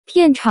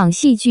片场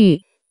戏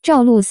剧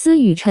赵露思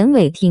与陈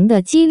伟霆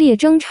的激烈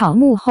争吵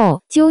幕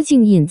后究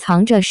竟隐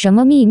藏着什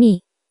么秘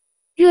密？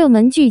热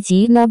门剧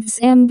集《Love's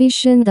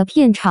Ambition》的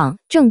片场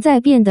正在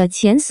变得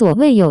前所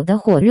未有的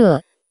火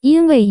热，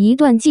因为一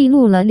段记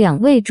录了两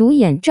位主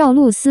演赵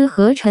露思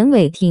和陈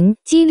伟霆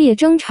激烈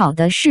争吵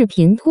的视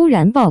频突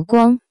然曝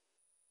光。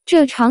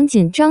这场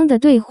紧张的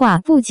对话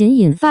不仅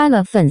引发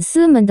了粉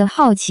丝们的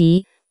好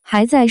奇，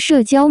还在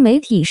社交媒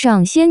体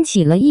上掀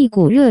起了一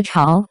股热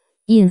潮，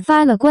引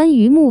发了关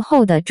于幕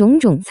后的种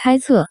种猜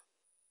测。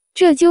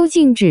这究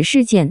竟只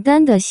是简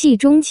单的戏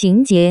中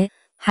情节，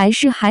还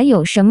是还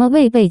有什么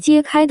未被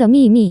揭开的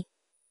秘密？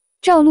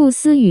赵露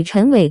思与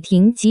陈伟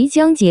霆即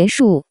将结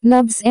束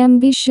Love's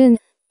Ambition，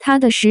 他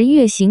的10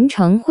月行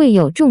程会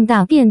有重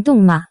大变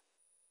动吗？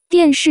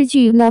电视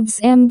剧 Love's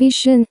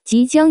Ambition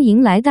即将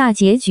迎来大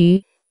结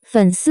局，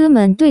粉丝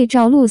们对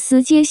赵露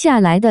思接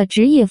下来的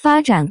职业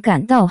发展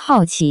感到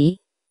好奇。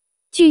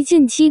据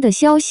近期的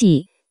消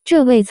息，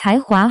这位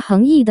才华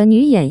横溢的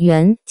女演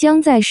员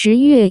将在10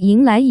月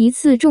迎来一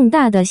次重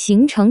大的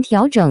行程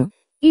调整，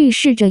预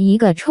示着一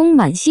个充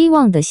满希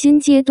望的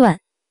新阶段。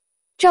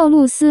赵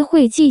露思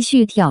会继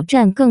续挑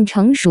战更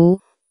成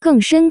熟、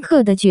更深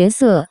刻的角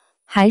色，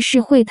还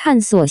是会探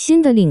索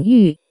新的领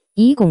域，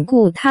以巩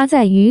固她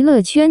在娱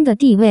乐圈的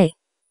地位？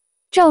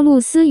赵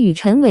露思与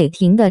陈伟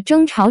霆的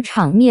争吵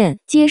场面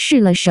揭示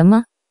了什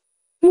么？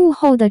幕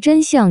后的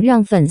真相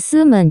让粉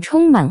丝们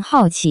充满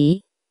好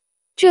奇。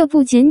这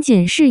不仅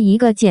仅是一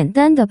个简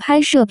单的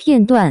拍摄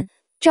片段，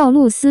赵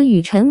露思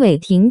与陈伟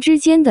霆之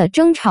间的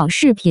争吵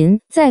视频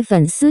在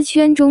粉丝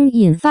圈中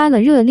引发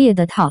了热烈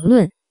的讨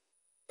论。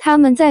他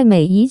们在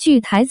每一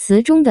句台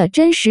词中的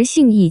真实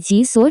性以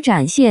及所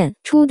展现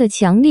出的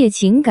强烈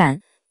情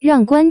感，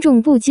让观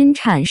众不禁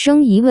产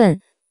生疑问：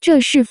这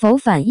是否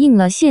反映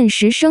了现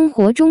实生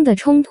活中的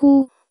冲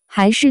突，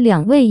还是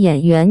两位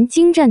演员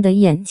精湛的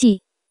演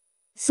技？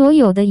所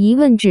有的疑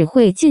问只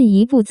会进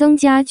一步增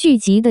加剧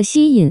集的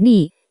吸引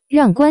力，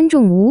让观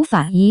众无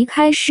法移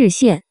开视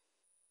线。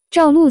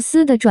赵露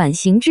思的转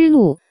型之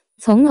路，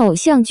从偶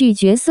像剧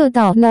角色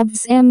到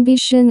Love's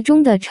Ambition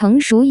中的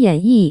成熟演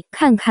绎，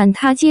看看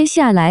她接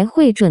下来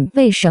会准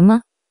备什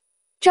么。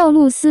赵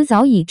露思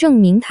早已证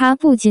明她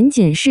不仅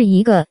仅是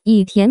一个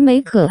以甜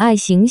美可爱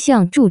形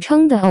象著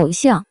称的偶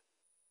像。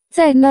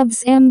在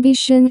Love's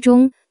Ambition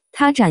中，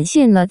她展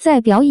现了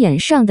在表演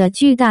上的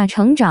巨大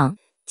成长，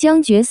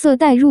将角色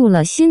带入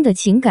了新的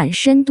情感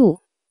深度，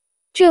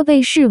这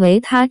被视为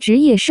他职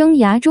业生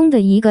涯中的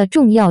一个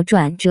重要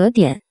转折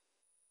点。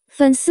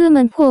粉丝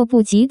们迫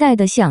不及待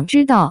地想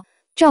知道，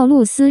赵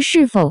露思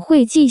是否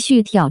会继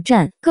续挑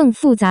战更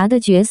复杂的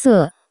角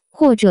色，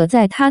或者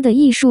在她的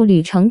艺术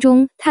旅程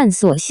中探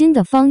索新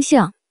的方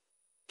向。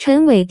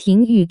陈伟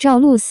霆与赵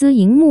露思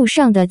荧幕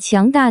上的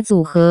强大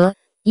组合，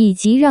以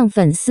及让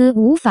粉丝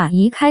无法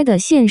移开的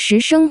现实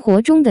生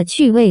活中的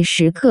趣味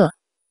时刻。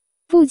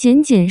不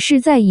仅仅是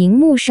在荧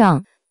幕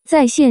上，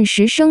在现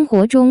实生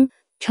活中，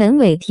陈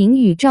伟霆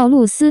与赵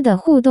露思的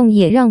互动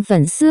也让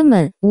粉丝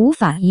们无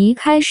法移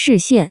开视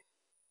线。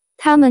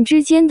他们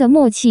之间的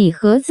默契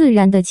和自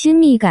然的亲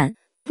密感，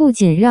不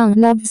仅让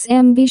Love's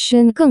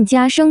Ambition 更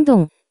加生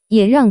动，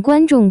也让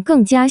观众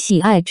更加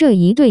喜爱这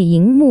一对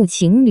荧幕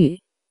情侣。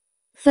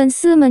粉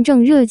丝们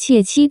正热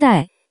切期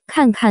待，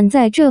看看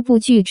在这部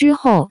剧之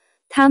后，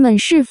他们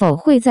是否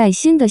会在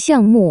新的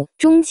项目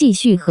中继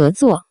续合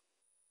作。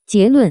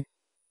结论：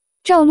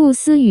赵露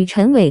思与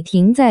陈伟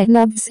霆在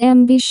Love's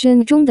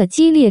Ambition 中的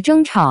激烈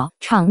争吵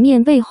场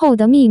面背后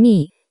的秘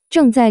密，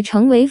正在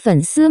成为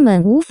粉丝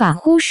们无法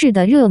忽视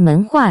的热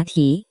门话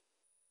题。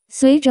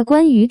随着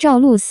关于赵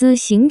露思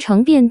行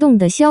程变动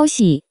的消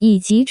息，以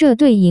及这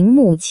对荧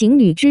幕情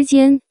侣之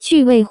间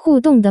趣味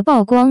互动的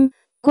曝光，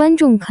观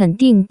众肯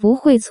定不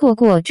会错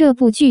过这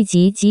部剧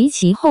集及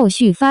其后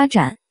续发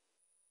展。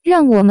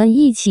让我们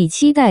一起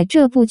期待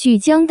这部剧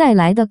将带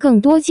来的更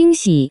多惊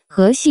喜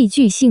和戏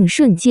剧性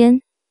瞬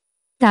间。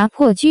打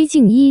破鞠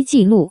婧祎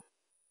纪录，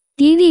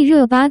迪丽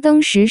热巴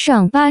登时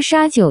尚芭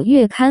莎9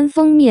月刊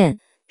封面，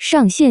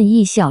上线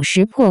1小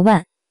时破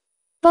万。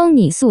帮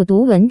你速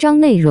读文章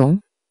内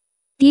容。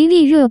迪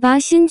丽热巴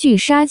新剧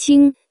杀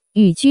青，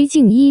与鞠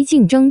婧祎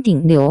竞争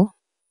顶流。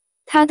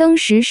她登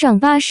时尚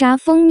芭莎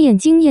封面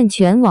惊艳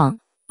全网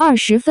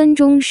，20分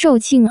钟售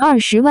罄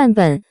20万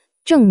本，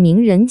证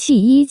明人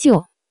气依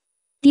旧。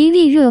迪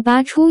丽热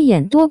巴出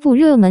演多部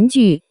热门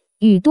剧，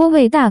与多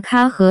位大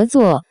咖合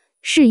作，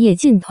事业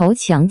劲头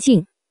强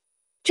劲。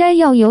摘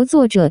要由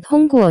作者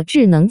通过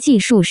智能技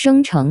术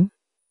生成。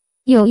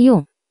有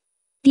用。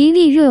迪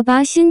丽热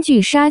巴新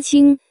剧杀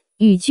青，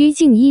与鞠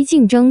婧祎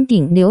竞争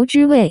顶流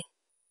之位。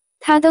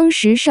她登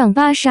时尚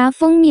芭莎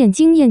封面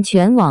惊艳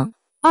全网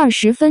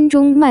，20分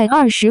钟卖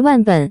20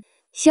万本，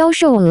销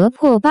售额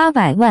破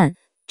800万，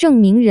证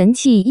明人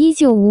气依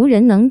旧无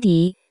人能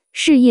敌，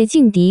事业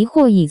劲敌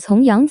或已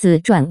从杨紫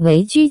转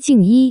为鞠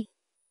婧祎。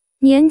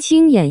年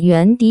轻演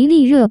员迪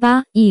丽热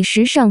巴以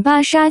时尚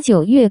芭莎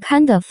9月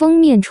刊的封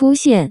面出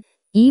现，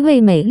一位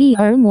美丽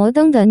而摩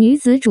登的女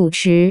子主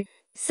持，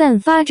散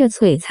发着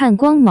璀璨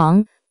光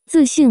芒、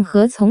自信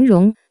和从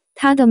容，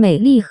她的美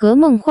丽和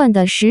梦幻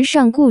的时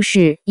尚故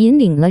事引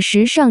领了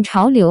时尚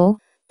潮流，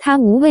她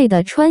无畏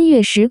地穿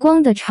越时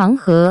光的长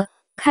河，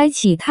开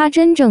启她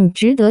真正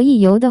值得一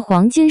游的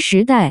黄金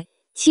时代，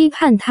期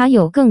盼她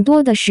有更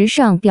多的时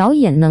尚表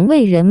演能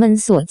为人们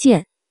所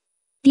见。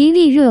迪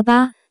丽热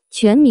巴，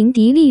全名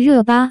迪丽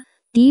热巴，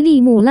迪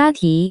丽穆拉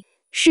提，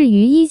是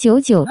于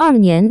1992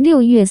年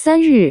6月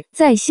3日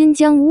在新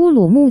疆乌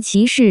鲁木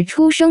齐市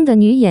出生的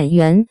女演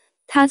员。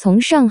她从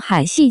上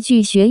海戏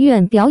剧学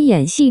院表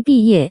演系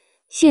毕业，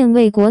现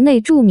为国内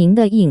著名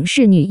的影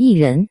视女艺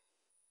人。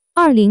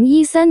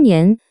2013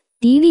年，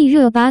迪丽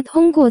热巴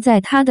通过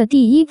在她的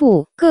第一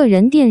部个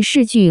人电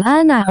视剧《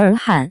安娜尔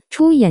罕》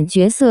出演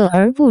角色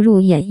而步入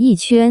演艺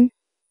圈。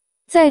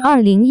在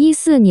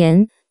2014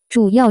年，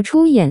主要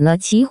出演了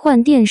奇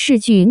幻电视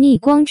剧《逆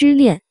光之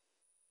恋》。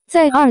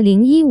在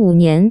2015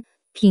年，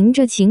凭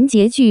着情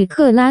节剧《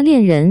克拉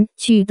恋人》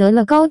取得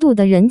了高度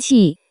的人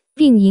气，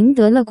并赢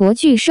得了国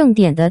剧盛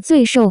典的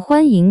最受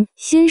欢迎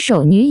新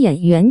手女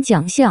演员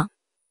奖项。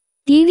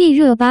迪丽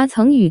热巴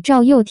曾与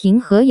赵又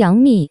廷和杨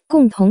幂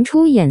共同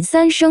出演《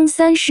三生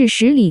三世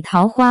十里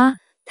桃花》，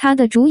她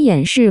的主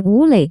演是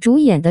吴磊主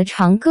演的《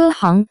长歌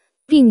行》，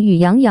并与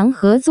杨洋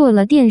合作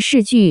了电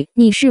视剧《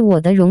你是我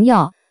的荣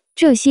耀》。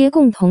这些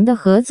共同的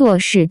合作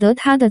使得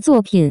她的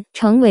作品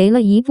成为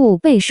了一部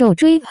备受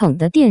追捧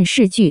的电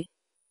视剧。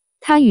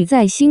她与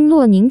在《星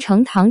落凝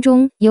成糖》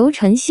中由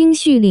陈星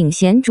旭领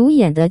衔主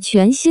演的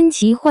全新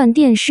奇幻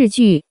电视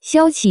剧《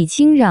萧启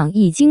清壤》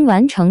已经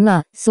完成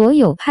了所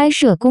有拍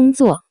摄工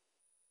作。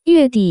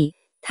月底，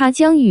她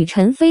将与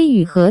陈飞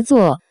宇合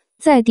作，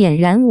在《点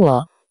燃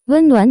我，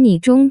温暖你》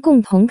中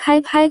共同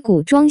开拍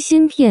古装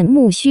新片《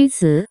木须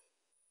词》。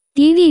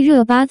迪丽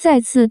热巴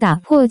再次打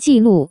破纪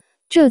录。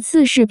这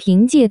次是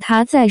凭借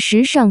她在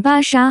时尚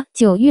芭莎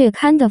9月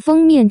刊的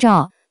封面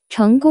照，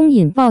成功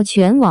引爆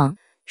全网，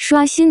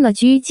刷新了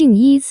鞠婧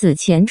祎此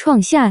前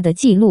创下的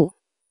纪录。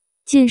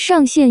仅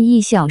上线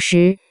1小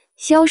时，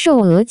销售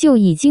额就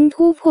已经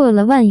突破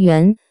了万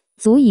元，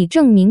足以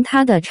证明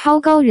她的超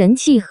高人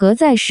气和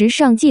在时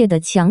尚界的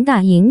强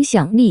大影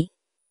响力。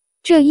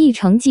这一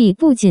成绩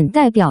不仅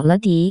代表了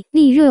迪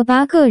丽热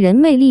巴个人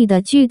魅力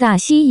的巨大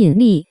吸引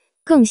力，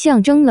更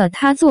象征了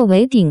她作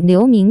为顶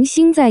流明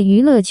星在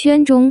娱乐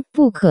圈中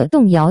不可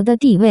动摇的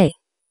地位。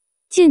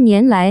近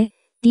年来，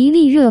迪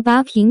丽热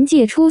巴凭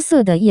借出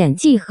色的演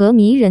技和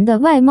迷人的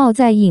外貌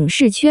在影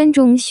视圈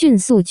中迅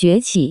速崛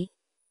起。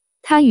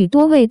她与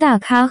多位大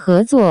咖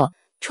合作，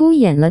出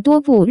演了多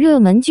部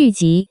热门剧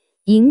集，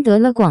赢得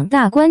了广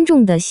大观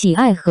众的喜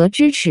爱和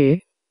支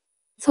持。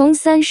从《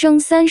三生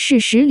三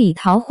世十里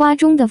桃花》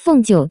中的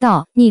凤九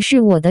到《你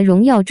是我的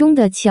荣耀》中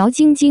的乔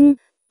晶晶，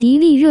迪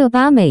丽热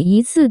巴每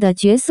一次的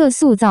角色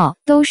塑造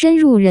都深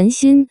入人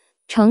心，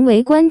成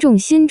为观众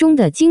心中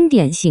的经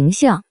典形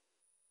象。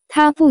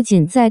她不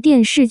仅在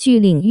电视剧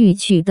领域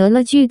取得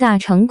了巨大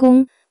成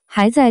功，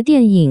还在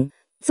电影、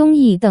综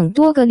艺等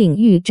多个领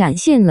域展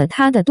现了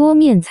她的多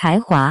面才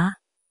华。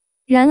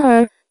然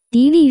而，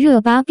迪丽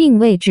热巴并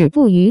未止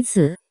步于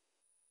此，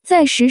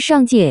在时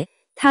尚界，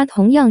她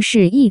同样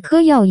是一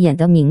颗耀眼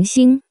的明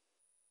星。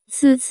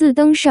此次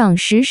登上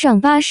时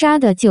尚芭莎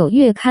的9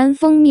月刊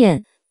封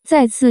面，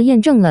再次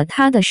验证了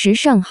她的时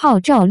尚号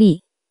召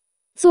力。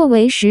作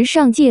为时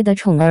尚界的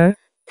宠儿，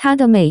她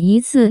的每一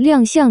次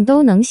亮相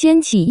都能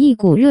掀起一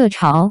股热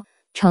潮，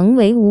成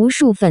为无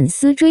数粉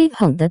丝追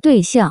捧的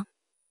对象。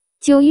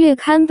9月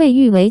刊被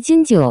誉为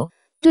金9，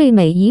对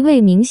每一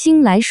位明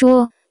星来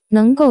说，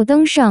能够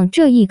登上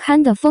这一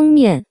刊的封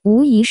面，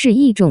无疑是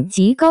一种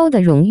极高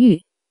的荣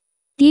誉。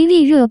迪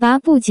丽热巴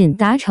不仅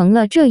达成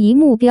了这一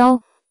目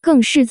标，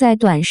更是在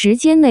短时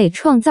间内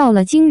创造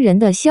了惊人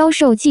的销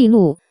售记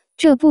录。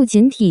这不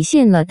仅体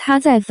现了她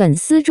在粉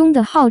丝中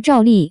的号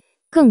召力，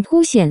更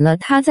凸显了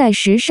她在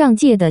时尚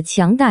界的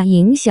强大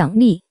影响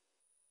力。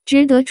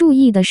值得注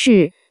意的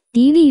是，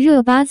迪丽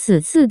热巴此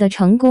次的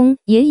成功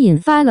也引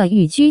发了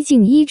与鞠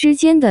婧祎之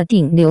间的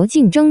顶流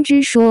竞争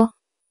之说。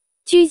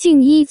鞠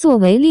婧祎作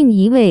为另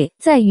一位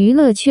在娱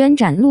乐圈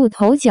崭露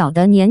头角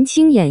的年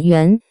轻演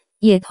员，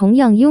也同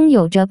样拥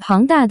有着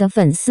庞大的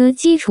粉丝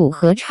基础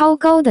和超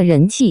高的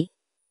人气。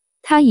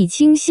她以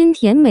清新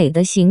甜美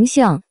的形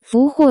象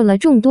俘获了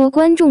众多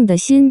观众的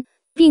心，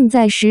并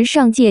在时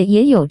尚界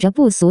也有着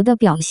不俗的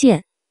表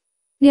现。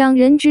两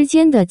人之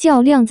间的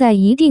较量在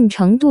一定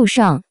程度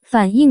上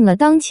反映了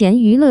当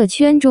前娱乐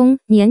圈中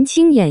年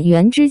轻演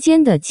员之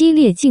间的激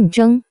烈竞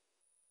争。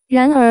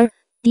然而，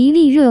迪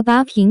丽热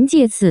巴凭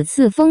借此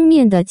次封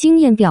面的惊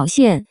艳表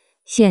现，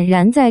显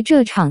然在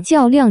这场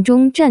较量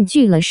中占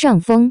据了上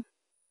风。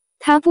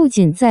她不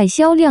仅在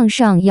销量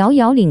上遥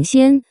遥领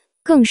先，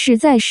更是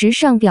在时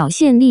尚表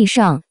现力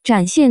上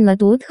展现了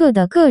独特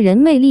的个人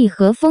魅力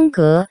和风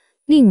格，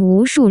令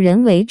无数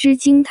人为之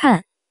惊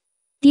叹。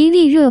迪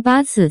丽热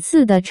巴此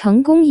次的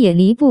成功也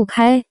离不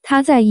开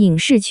她在影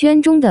视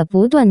圈中的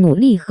不断努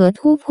力和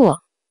突破。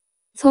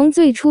从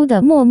最初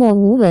的默默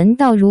无闻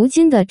到如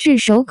今的炙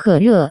手可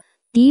热，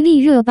迪丽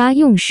热巴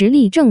用实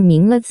力证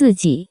明了自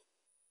己。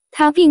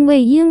她并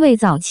未因为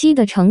早期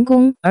的成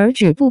功而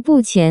止步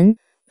不前，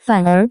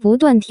反而不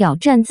断挑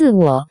战自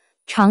我，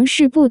尝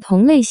试不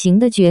同类型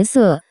的角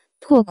色，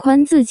拓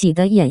宽自己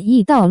的演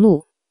艺道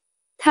路。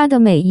他的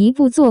每一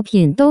部作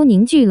品都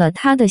凝聚了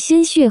他的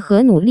心血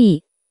和努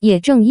力，也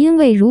正因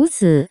为如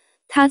此，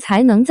他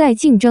才能在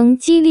竞争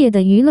激烈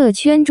的娱乐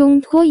圈中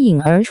脱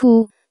颖而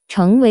出，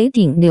成为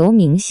顶流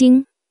明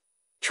星。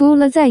除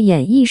了在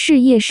演艺事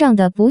业上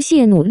的不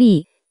懈努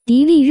力，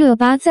迪丽热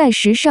巴在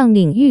时尚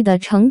领域的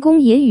成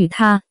功也与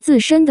她自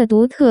身的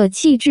独特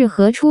气质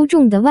和出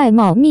众的外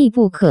貌密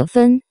不可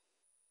分。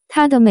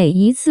她的每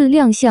一次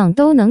亮相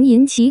都能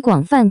引起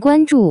广泛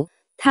关注，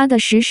她的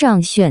时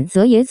尚选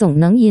择也总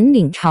能引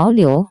领潮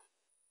流。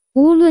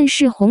无论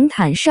是红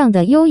毯上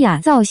的优雅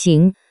造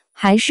型，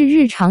还是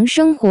日常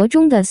生活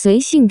中的随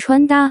性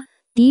穿搭，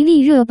迪丽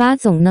热巴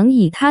总能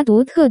以她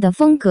独特的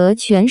风格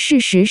诠释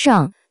时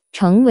尚，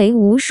成为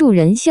无数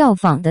人效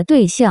仿的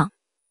对象。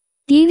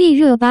迪丽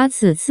热巴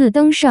此次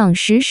登上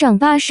时尚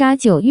芭莎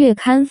9月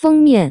刊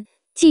封面，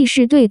既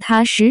是对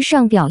她时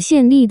尚表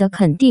现力的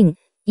肯定，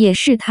也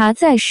是她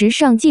在时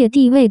尚界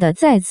地位的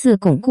再次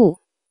巩固。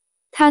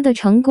她的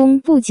成功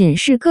不仅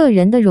是个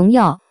人的荣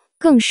耀，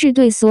更是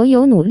对所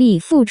有努力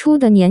付出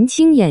的年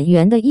轻演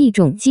员的一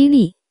种激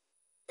励。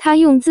她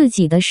用自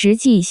己的实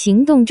际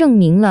行动证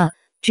明了，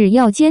只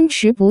要坚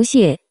持不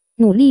懈，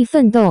努力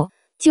奋斗，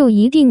就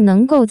一定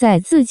能够在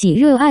自己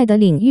热爱的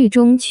领域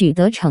中取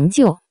得成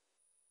就。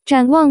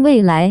展望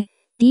未来，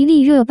迪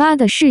丽热巴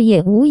的事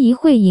业无疑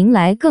会迎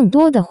来更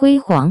多的辉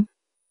煌。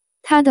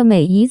她的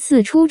每一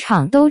次出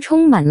场都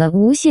充满了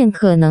无限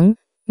可能，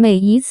每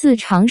一次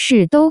尝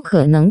试都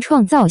可能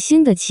创造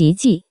新的奇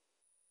迹。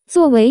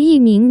作为一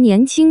名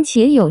年轻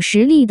且有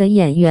实力的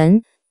演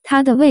员，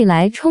她的未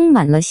来充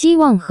满了希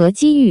望和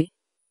机遇。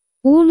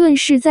无论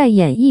是在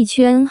演艺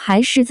圈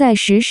还是在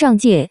时尚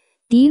界，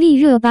迪丽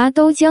热巴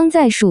都将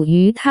在属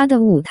于她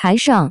的舞台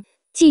上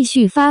继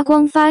续发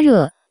光发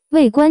热，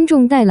为观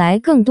众带来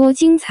更多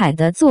精彩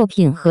的作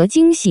品和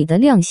惊喜的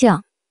亮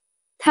相。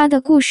她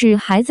的故事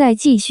还在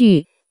继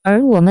续，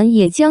而我们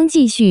也将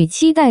继续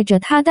期待着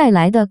她带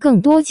来的更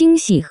多惊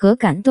喜和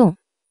感动。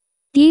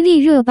迪丽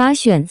热巴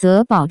选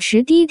择保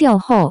持低调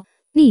后，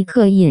立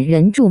刻引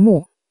人注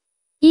目。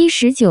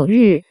19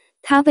日，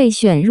她被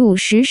选入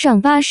时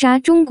尚芭莎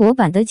中国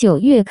版的9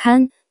月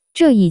刊，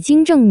这已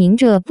经证明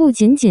着不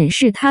仅仅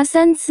是她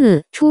3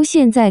次出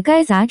现在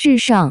该杂志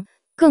上，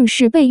更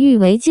是被誉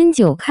为金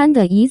9刊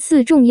的一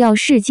次重要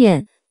事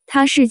件。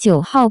她是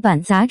9号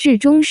版杂志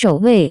中首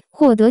位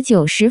获得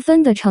90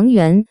分的成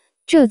员，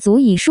这足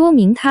以说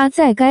明她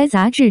在该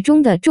杂志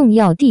中的重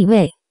要地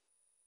位。